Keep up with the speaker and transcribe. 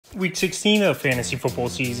Week 16 of the fantasy football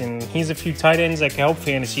season. Here's a few tight ends that can help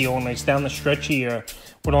fantasy owners down the stretch here.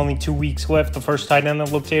 With only 2 weeks left, the first tight end I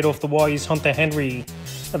looked at off the wall is Hunter Henry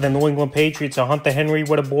of the New England Patriots. So Hunter Henry,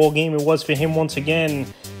 what a ball game it was for him once again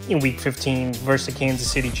in Week 15 versus the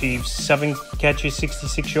Kansas City Chiefs. 7 catches,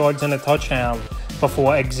 66 yards, and a touchdown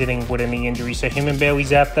before exiting with a knee injury. So him and Bailey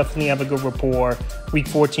Zapp definitely have a good rapport. Week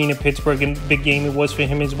 14 at Pittsburgh, and big game it was for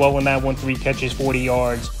him as well in that one. 3 catches, 40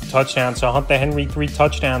 yards, touchdown. So Hunter Henry, 3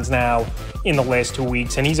 touchdowns now in the last 2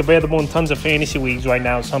 weeks. And he's available in tons of fantasy leagues right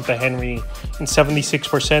now. It's Hunter Henry in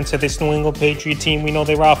 76% of this New England Patriot team. We know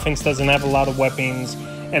their offense doesn't have a lot of weapons.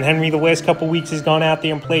 And Henry the last couple weeks has gone out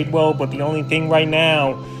there and played well. But the only thing right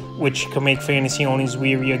now, which could make fantasy owners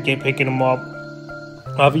weary of picking him up,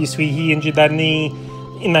 obviously he injured that knee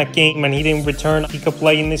in that game and he didn't return. He could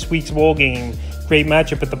play in this week's ball game. Great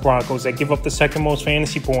matchup at the Broncos. They give up the second most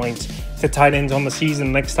fantasy points to tight ends on the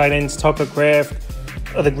season. Next tight end's Tucker Kraft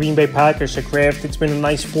of the Green Bay Packers. So Kraft, it's been a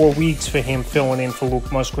nice 4 weeks for him filling in for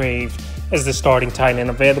Luke Musgrave as the starting tight end.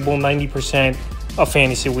 Available 90% of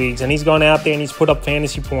fantasy leagues. And he's gone out there and he's put up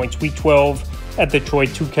fantasy points. Week 12 at Detroit,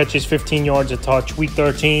 2 catches, 15 yards a touch. Week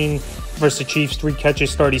 13 versus the Chiefs, 3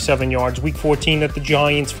 catches, 37 yards. Week 14 at the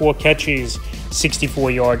Giants, 4 catches,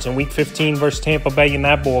 64 yards. And Week 15 versus Tampa Bay in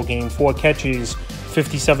that ball game, 4 catches,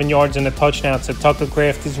 57 yards and a touchdown. So Tucker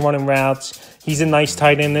Kraft is running routes. He's a nice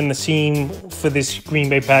tight end in the seam for this Green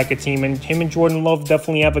Bay Packer team. And him and Jordan Love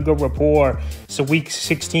definitely have a good rapport. So Week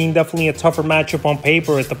 16, definitely a tougher matchup on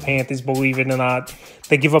paper at the Panthers, believe it or not.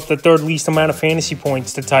 They give up the 3rd least amount of fantasy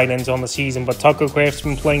points to tight ends on the season. But Tucker Kraft's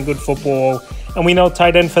been playing good football. And we know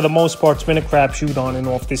tight end, for the most part, has been a crapshoot on and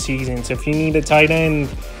off this season. So if you need a tight end,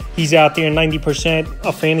 he's out there in 90%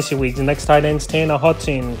 of fantasy leagues. The next tight end's Tanner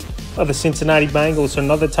Hudson of the Cincinnati Bengals.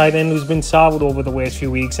 Another tight end who's been solid over the last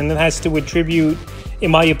few weeks. And it has to attribute,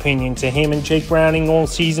 in my opinion, to him and Jake Browning all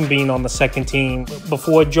season being on the second team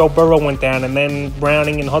before Joe Burrow went down. And then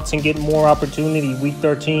Browning and Hudson getting more opportunity. Week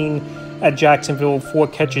 13 at Jacksonville, 4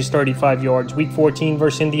 catches, 35 yards. Week 14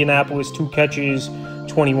 versus Indianapolis, 2 catches,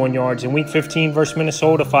 21 yards. And Week 15 versus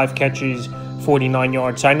Minnesota, 5 catches, 49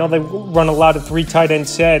 yards. I know they run a lot of 3 tight end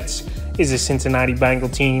sets is a Cincinnati Bengal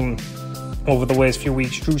team over the last few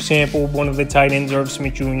weeks. Drew Sample, one of the tight ends, Irv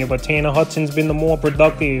Smith Jr., but Tanner Hudson's been the more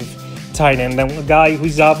productive tight end. The guy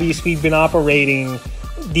who's obviously been operating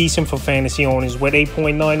decent for fantasy owners with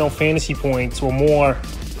 8.90 fantasy points or more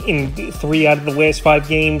in 3 out of the last 5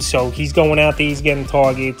 games. So he's going out there, he's getting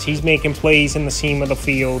targets, he's making plays in the seam of the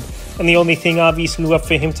field. And the only thing obviously left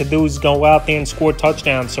for him to do is go out there and score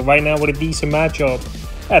touchdowns. So right now with a decent matchup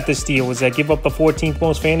at the Steelers that give up the 14th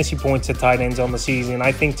most fantasy points to tight ends on the season,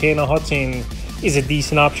 I think Tanner Hudson is a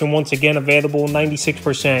decent option. Once again, available in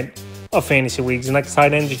 96% of fantasy leagues. The next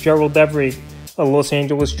tight end is Gerald Everett of Los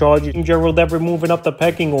Angeles Chargers. And Gerald Everett moving up the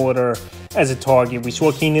pecking order as a target. We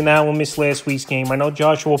saw Keenan Allen miss last week's game. I know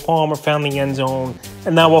Joshua Palmer found the end zone.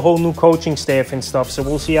 And now a whole new coaching staff and stuff. So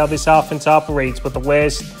we'll see how this offense operates. But the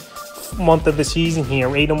last month of the season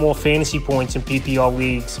here, 8 or more fantasy points in PPR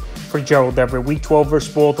leagues for Gerald Everett. Week 12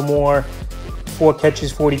 versus Baltimore, 4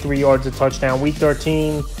 catches, 43 yards, a touchdown. Week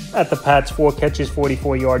 13 at the Pats, 4 catches,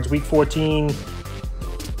 44 yards. Week 14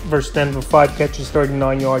 versus Denver, 5 catches,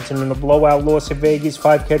 39 yards. And in the blowout loss at Vegas,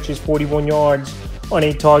 5 catches, 41 yards on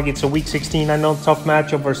 8 targets. So Week 16, I know, tough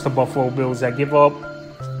matchup versus the Buffalo Bills that give up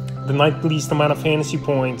the 9th least amount of fantasy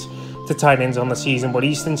points to tight ends on the season. But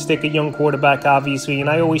Easton Stick, a young quarterback, obviously. And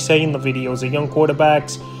I always say in the videos, a young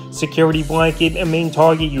quarterback's security blanket and main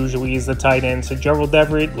target usually is the tight end. So Gerald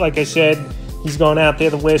Everett, like I said, he's gone out there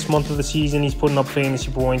the last month of the season. He's putting up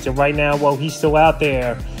fantasy points. And right now, well, he's still out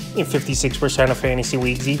there in 56% of fantasy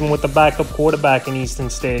leagues. Even with the backup quarterback in Easton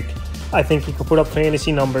Stick, I think he could put up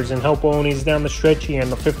fantasy numbers and help owners down the stretch here.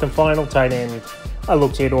 And the 5th and final tight end I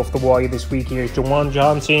looked at off the wire this week here is Juwan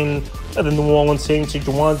Johnson of the New Orleans Saints. So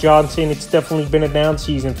Juwan Johnson, it's definitely been a down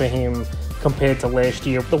season for him compared to last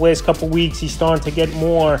year. The last couple weeks, he's starting to get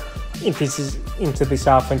more into this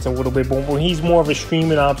offense a little bit, but he's more of a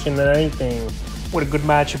streaming option than anything. With a good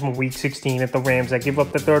matchup in Week 16 at the Rams that give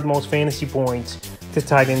up the 3rd most fantasy points to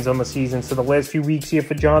tight ends on the season. So the last few weeks here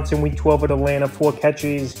for Johnson, Week 12 at Atlanta, 4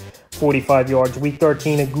 catches, 45 yards. Week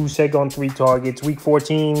 13 a goose egg on 3 targets. Week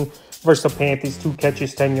 14 versus the Panthers, 2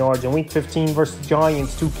 catches, 10 yards. And Week 15 versus the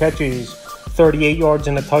Giants, 2 catches, 38 yards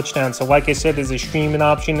and a touchdown. So like I said, there's a streaming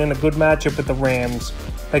option and a good matchup at the Rams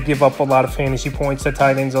that give up a lot of fantasy points to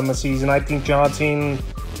tight ends on the season. I think Johnson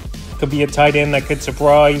could be a tight end that could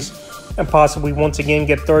surprise and possibly once again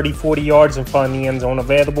get 30, 40 yards and find the end zone.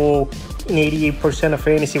 Available in 88% of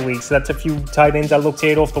fantasy leagues. So that's a few tight ends I looked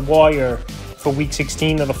at off the wire for Week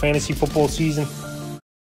 16 of the fantasy football season.